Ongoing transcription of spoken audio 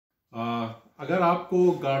अगर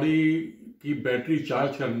आपको गाड़ी की बैटरी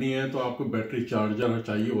चार्ज करनी है तो आपको बैटरी चार्जर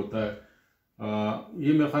चाहिए होता है।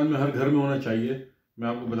 ये मेरे ख्याल में हर घर में होना चाहिए। मैं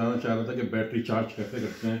आपको बताना चाह रहा था कि बैटरी चार्ज कैसे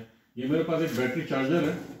करते हैं। ये मेरे पास एक बैटरी चार्जर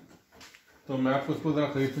है, तो मैं आपको इसको ज़रा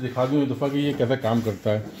करीब से दिखा दूँ एक दफ़ा कि ये कैसे काम करता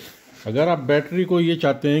है। अगर आप बैटरी को ये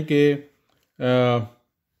चाहते हैं कि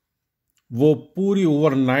वो पूरी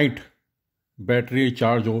ओवरनाइट बैटरी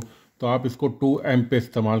चार्ज हो, तो आप इसको 2 एम्प पे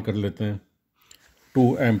इस्तेमाल कर लेते हैं,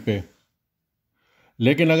 2 एम्प पे।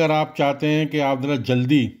 लेकिन अगर आप चाहते हैं कि आप ज़रा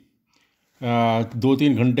जल्दी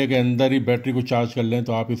 2-3 घंटे के अंदर ही बैटरी को चार्ज कर लें,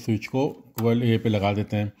 तो आप इस स्विच को 12A पे लगा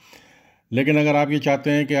देते हैं। लेकिन अगर आप ये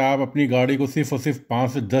चाहते हैं कि आप अपनी गाड़ी को सिर्फ़ और सिर्फ 5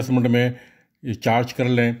 से 10 मिनट में चार्ज कर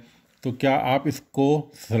लें, तो क्या आप इसको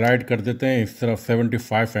स्लाइड कर देते हैं इस तरफ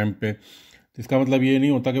 75 एम्प पे। तो इसका मतलब ये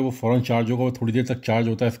नहीं होता कि वो फ़ौरन चार्ज होगा, वो थोड़ी देर तक चार्ज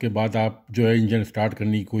होता है। इसके बाद आप जो है इंजन स्टार्ट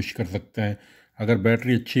करने की कोशिश कर सकते हैं। अगर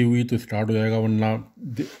बैटरी अच्छी हुई तो स्टार्ट हो जाएगा, वरना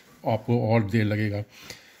आपको और देर लगेगा।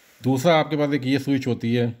 दूसरा, आपके पास एक ये स्विच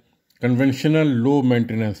होती है कन्वेंशनल लो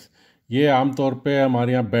मेंटेनेंस। ये आमतौर पे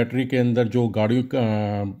हमारे यहाँ बैटरी के अंदर जो गाड़ी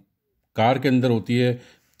कार के अंदर होती है,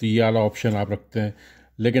 तो ये वाला ऑप्शन आप रखते हैं।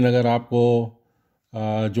 लेकिन अगर आपको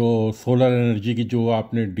जो सोलर एनर्जी की जो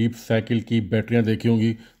आपने डीप साइकिल की बैटरियाँ देखी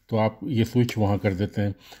होंगी, तो आप ये स्विच वहाँ कर देते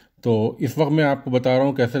हैं। तो इस वक्त मैं आपको बता रहा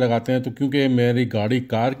हूँ कैसे लगाते हैं। तो क्योंकि मेरी गाड़ी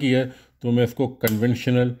कार की है, तो मैं इसको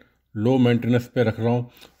कन्वेंशनल लो मेंटेनेंस पे रख रहा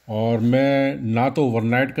हूँ। और मैं ना तो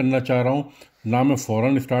ओवरनाइट करना चाह रहा हूँ, ना मैं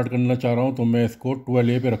फ़ौरन स्टार्ट करना चाह रहा हूँ। तो मैं इसको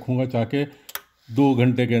 12A पे रखूँगा ताकि 2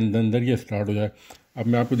 घंटे के अंदर अंदर ये स्टार्ट हो जाए। अब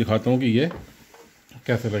मैं आपको दिखाता हूँ कि ये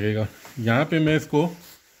कैसे लगेगा। यहाँ पे मैं इसको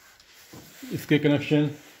इसके कनेक्शन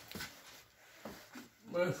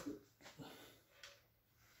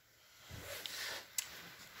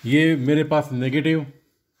ये मेरे पास नेगेटिव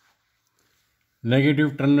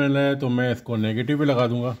टर्मिनल है, तो मैं इसको नेगेटिव पे लगा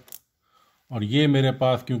दूंगा। और ये मेरे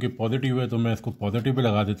पास क्योंकि पॉजिटिव है, तो मैं इसको पॉजिटिव पे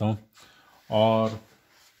लगा देता हूँ। और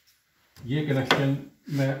ये कनेक्शन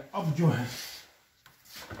मैं अब जो है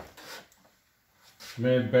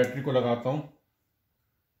मैं बैटरी को लगाता हूँ,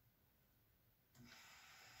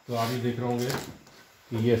 तो आप ये देख रहे होंगे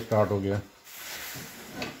कि ये स्टार्ट हो गया।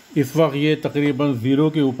 इस वक्त ये तकरीबन 0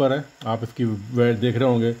 के ऊपर है, आप इसकी वेट देख रहे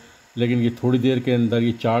होंगे। लेकिन ये थोड़ी देर के अंदर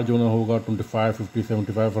ये चार्ज होना होगा 25, 50,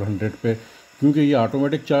 75 और 100 पे, क्योंकि ये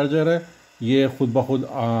ऑटोमेटिक चार्जर है। ये ख़ुद ब खुद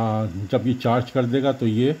जब ये चार्ज कर देगा तो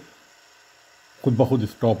ये खुद ब खुद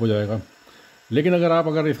स्टॉप हो जाएगा। लेकिन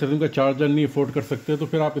अगर इस किस्म का चार्जर नहीं अफोर्ड कर सकते, तो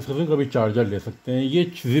फिर आप इस किस्म का भी चार्जर ले सकते हैं। ये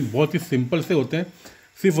चीज़ें बहुत ही सिंपल से होते हैं।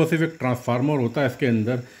 सिर्फ और सिर्फ एक ट्रांसफार्मर होता है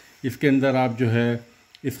इसके अंदर आप जो है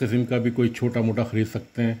इस किस्म का भी कोई छोटा मोटा ख़रीद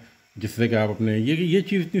सकते हैं, जिससे कि आप अपने ये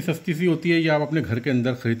चीज़ इतनी सस्ती सी होती है, ये आप अपने घर के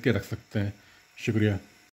अंदर ख़रीद के रख सकते हैं। शुक्रिया।